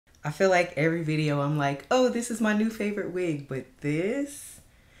I feel like every video I'm like, oh, this is my new favorite wig, but this?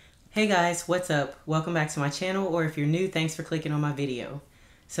 Hey guys, what's up? Welcome back to my channel, or if you're new, thanks for clicking on my video.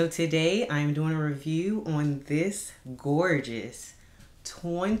 So today I'm doing a review on this gorgeous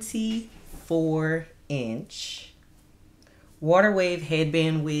 24-inch water wave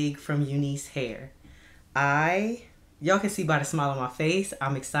headband wig from UNice Hair. Y'all can see by the smile on my face,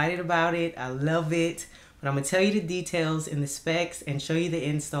 I'm excited about it. I love it. But I'm going to tell you the details and the specs and show you the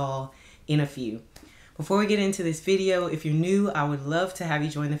install in a few. Before we get into this video, if you're new, I would love to have you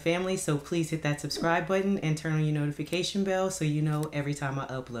join the family. So please hit that subscribe button and turn on your notification bell so you know every time I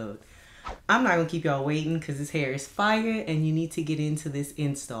upload. I'm not going to keep y'all waiting because this hair is fire and you need to get into this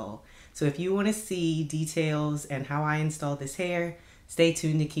install. So if you want to see details and how I install this hair, stay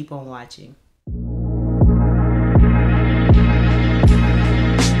tuned to keep on watching.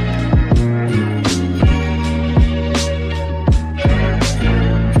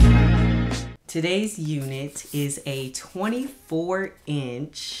 Today's unit is a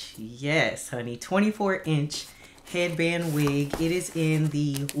 24-inch, yes honey, 24-inch headband wig. It is in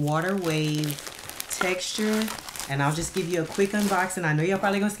the water wave texture, and I'll just give you a quick unboxing. I know y'all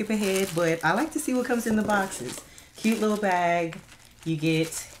probably gonna skip ahead, but I like to see what comes in the boxes. Cute little bag. You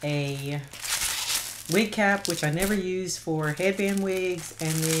get a wig cap, which I never use for headband wigs,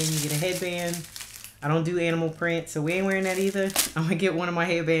 and then you get a headband. I don't do animal print, so we ain't wearing that either. I'm gonna get one of my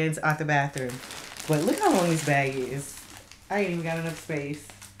headbands out the bathroom. But look how long this bag is. I ain't even got enough space.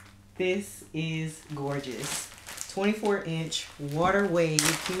 This is gorgeous. 24-inch water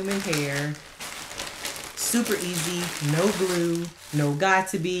wave human hair. Super easy, no glue, no got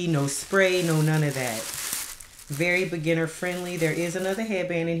to be, no spray, no none of that. Very beginner friendly. There is another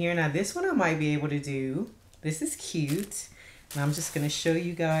headband in here. Now this one I might be able to do. This is cute. And I'm just gonna show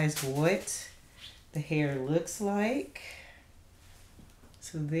you guys what the hair looks like.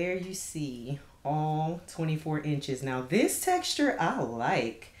 So there you see all 24 inches. Now this texture I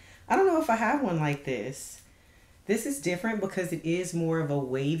like. I don't know if I have one like this. This is different because it is more of a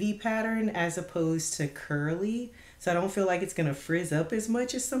wavy pattern as opposed to curly. So I don't feel like it's gonna frizz up as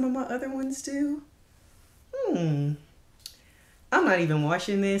much as some of my other ones do. I'm not even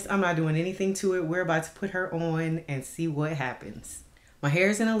washing this. I'm not doing anything to it. We're about to put her on and see what happens. My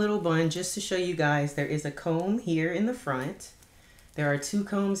hair is in a little bun. Just to show you guys, there is a comb here in the front. There are two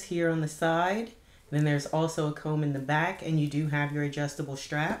combs here on the side. Then there's also a comb in the back, and you do have your adjustable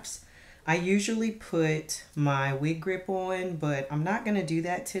straps. I usually put my wig grip on, but I'm not going to do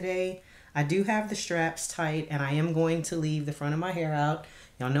that today. I do have the straps tight, and I am going to leave the front of my hair out.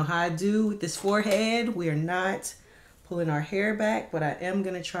 Y'all know how I do with this forehead. We are not pulling our hair back, but I am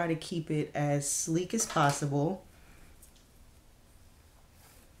going to try to keep it as sleek as possible.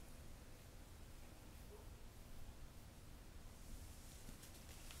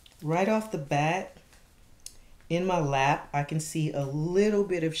 Right off the bat, in my lap, I can see a little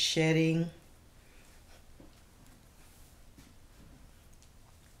bit of shedding.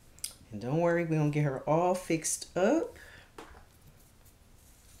 And don't worry, we're gonna get her all fixed up.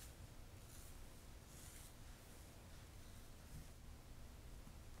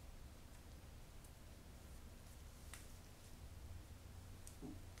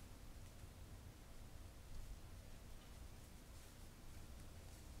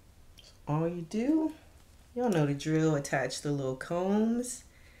 All you do, y'all know the drill, attach the little combs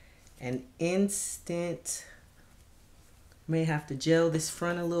and instant. May have to gel this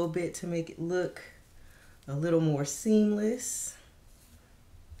front a little bit to make it look a little more seamless.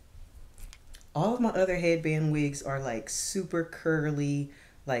 All of my other headband wigs are like super curly,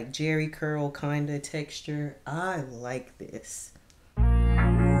 like jerry curl kind of texture. I like this.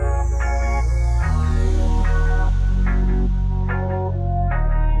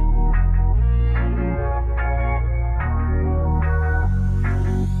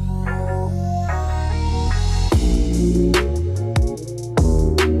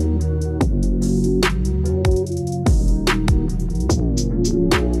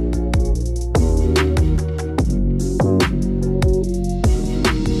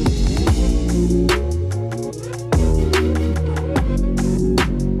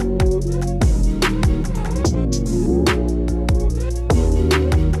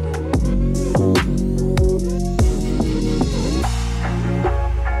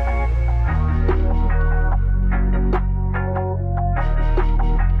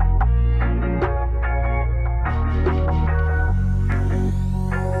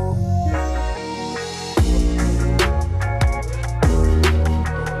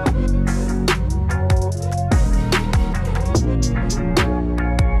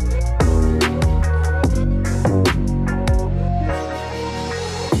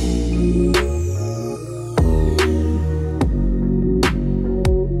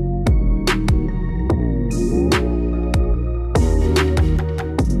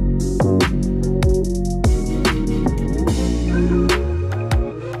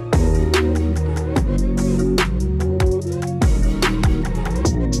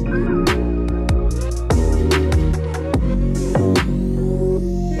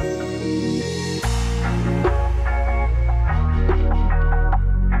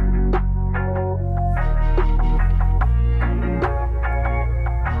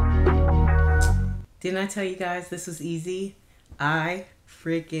 Didn't I tell you guys this was easy? I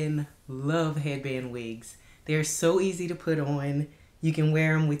freaking love headband wigs. They're so easy to put on. You can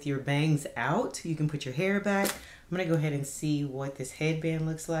wear them with your bangs out. You can put your hair back. I'm gonna go ahead and see what this headband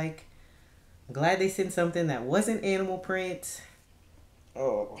looks like. I'm glad they sent something that wasn't animal print.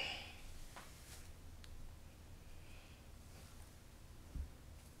 Oh.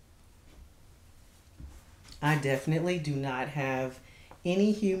 I definitely do not have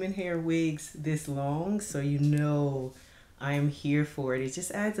any human hair wigs this long, so you know I am here for it. It just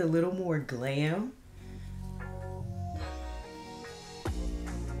adds a little more glam.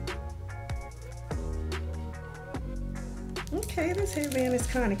 Okay, this headband is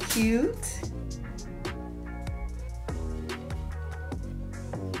kind of cute.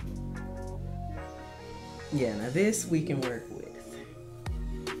 Yeah, now this we can work with.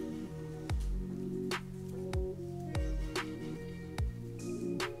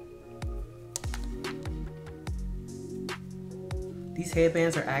 These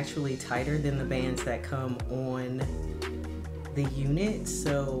headbands are actually tighter than the bands that come on the unit,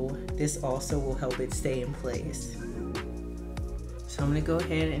 so this also will help it stay in place. So I'm gonna go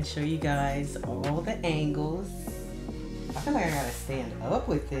ahead and show you guys all the angles. I feel like I gotta stand up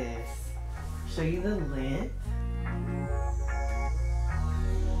with this. Show you the length.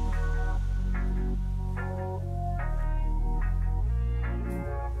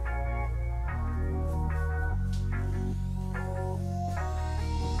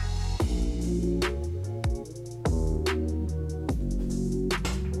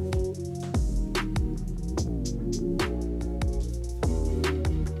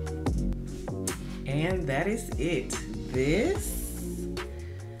 And that is it.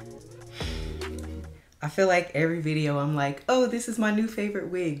 I feel like every video I'm like, oh, this is my new favorite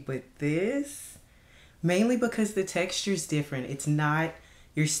wig, but this, mainly because the texture is different. It's not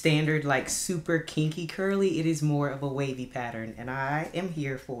your standard like super kinky curly. It is more of a wavy pattern, and I am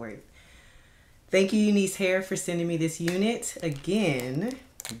here for it. Thank you, UNice Hair, for sending me this unit. Again,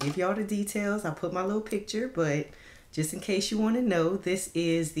 I'll give y'all the details. I'll put my little picture, but just in case you want to know, this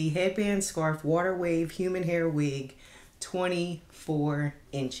is the Headband Scarf Water Wave Human Hair Wig, 24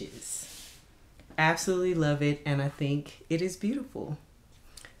 inches. Absolutely love it, and I think it is beautiful.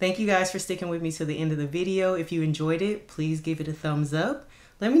 Thank you guys for sticking with me to the end of the video. If you enjoyed it, please give it a thumbs up.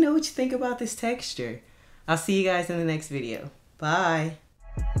 Let me know what you think about this texture. I'll see you guys in the next video. Bye.